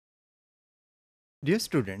Dear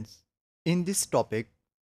students, in this topic,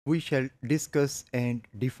 we shall discuss and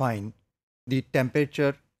define the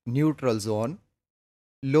temperature neutral zone,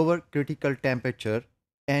 lower critical temperature,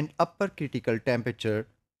 and upper critical temperature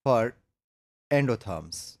for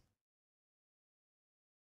endotherms.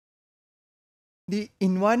 The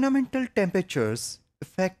environmental temperatures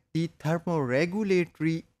affect the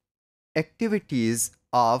thermoregulatory activities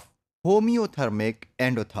of homeothermic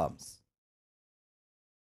endotherms.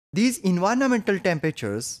 These environmental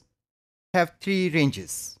temperatures have three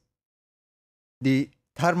ranges: the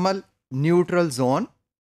thermal neutral zone,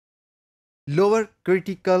 lower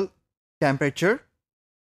critical temperature,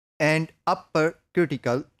 and upper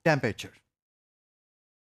critical temperature.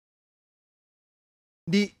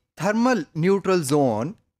 The thermal neutral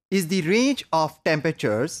zone is the range of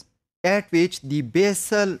temperatures at which the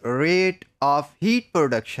basal rate of heat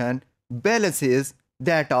production balances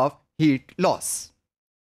that of heat loss.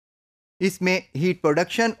 इसमें heat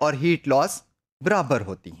production और heat loss बराबर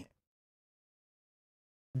होती हैं.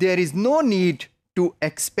 There is no need to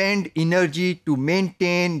expend energy to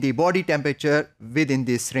maintain the body temperature within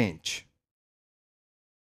this range.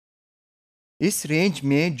 इस range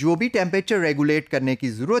में जो भी temperature regulate करने की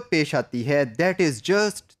जरूरत पेश आती है, that is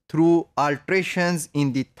just through alterations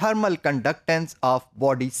in the thermal conductance of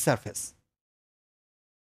body surface.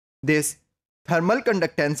 This thermal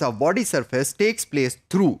conductance of body surface takes place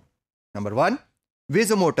through: number 1,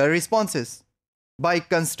 vasomotor responses by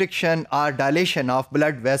constriction or dilation of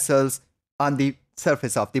blood vessels on the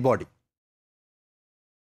surface of the body.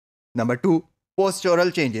 Number 2,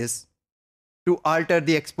 postural changes to alter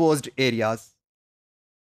the exposed areas.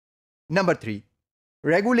 Number 3,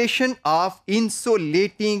 regulation of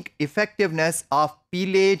insulating effectiveness of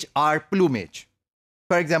pelage or plumage.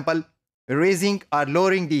 For example, raising or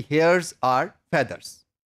lowering the hairs or feathers.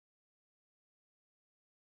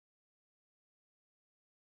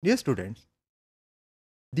 Dear students,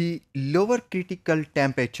 the lower critical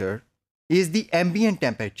temperature is the ambient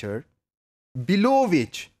temperature below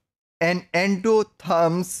which an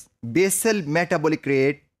endotherm's basal metabolic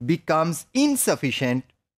rate becomes insufficient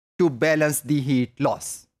to balance the heat loss.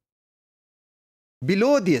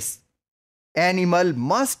 Below this, animal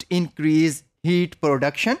must increase heat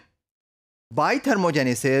production by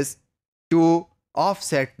thermogenesis to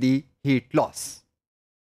offset the heat loss.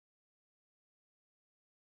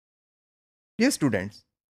 Dear students,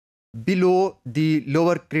 below the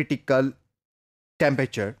lower critical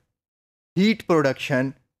temperature, heat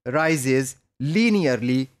production rises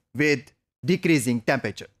linearly with decreasing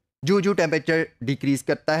temperature. जो temperature decrease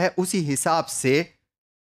करता है उसी हिसाब से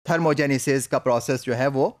thermogenesis का process जो है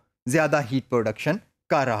वो ज़्यादा हीट प्रोडक्शन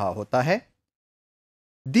कर रहा होता है.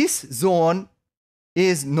 This zone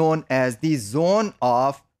is known as the zone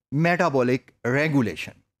of metabolic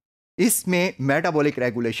regulation. इसमें मेटाबॉलिक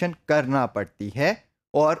रेगुलेशन करना पड़ती है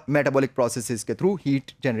और मेटाबॉलिक प्रोसेसेस के थ्रू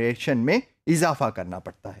हीट जनरेशन में इजाफा करना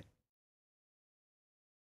पड़ता है.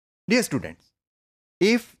 Dear students,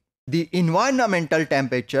 if the environmental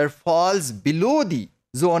temperature falls below the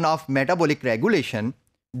zone of metabolic regulation,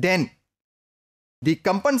 then the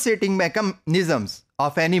compensating mechanisms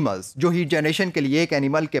of animals, जो हीट जनरेशन के लिए एक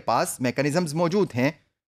एनिमल के पास मैकेनिज्म्स मौजूद हैं,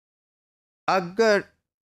 अगर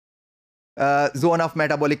जोन ऑफ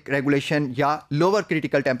मेटाबॉलिक रेगुलेशन या लोअर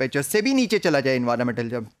क्रिटिकल टेम्परेचर से भी नीचे चला जाए इन्वायरमेंटल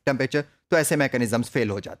टेम्परेचर, तो ऐसे मैकेनिज्म्स फेल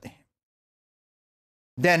हो जाते हैं.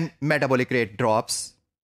 Then metabolic rate drops,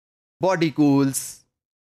 body cools,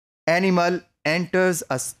 animal enters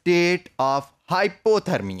a state of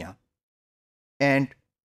hypothermia, and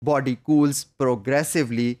body cools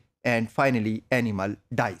progressively, and finally animal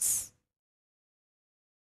dies.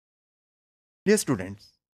 Dear students,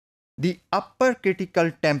 the upper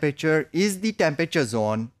critical temperature is the temperature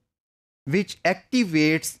zone which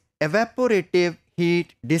activates evaporative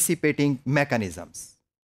heat dissipating mechanisms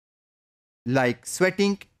like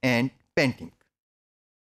sweating and panting.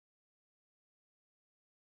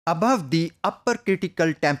 Above the upper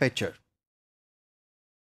critical temperature,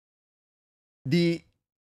 the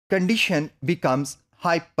condition becomes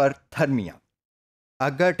hyperthermia.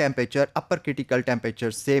 अगर temperature अपर critical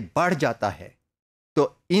temperature से बढ़ जाता है तो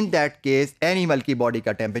in that case animal की body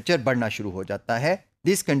का temperature बढ़ना शुरू हो जाता है.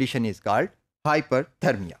 This condition is called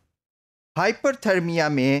hyperthermia. Hyperthermia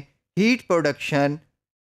में हीट प्रोडक्शन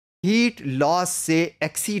हीट लॉस से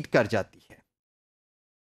एक्सीड कर जाती है.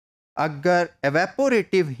 अगर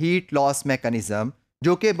एवेपोरेटिव हीट लॉस मैकेनिज्म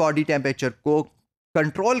जो कि बॉडी टेम्परेचर को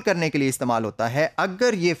कंट्रोल करने के लिए इस्तेमाल होता है,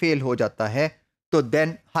 अगर ये फेल हो जाता है तो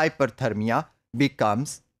देन हाइपरथर्मिया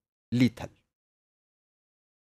बिकम्स लीथल.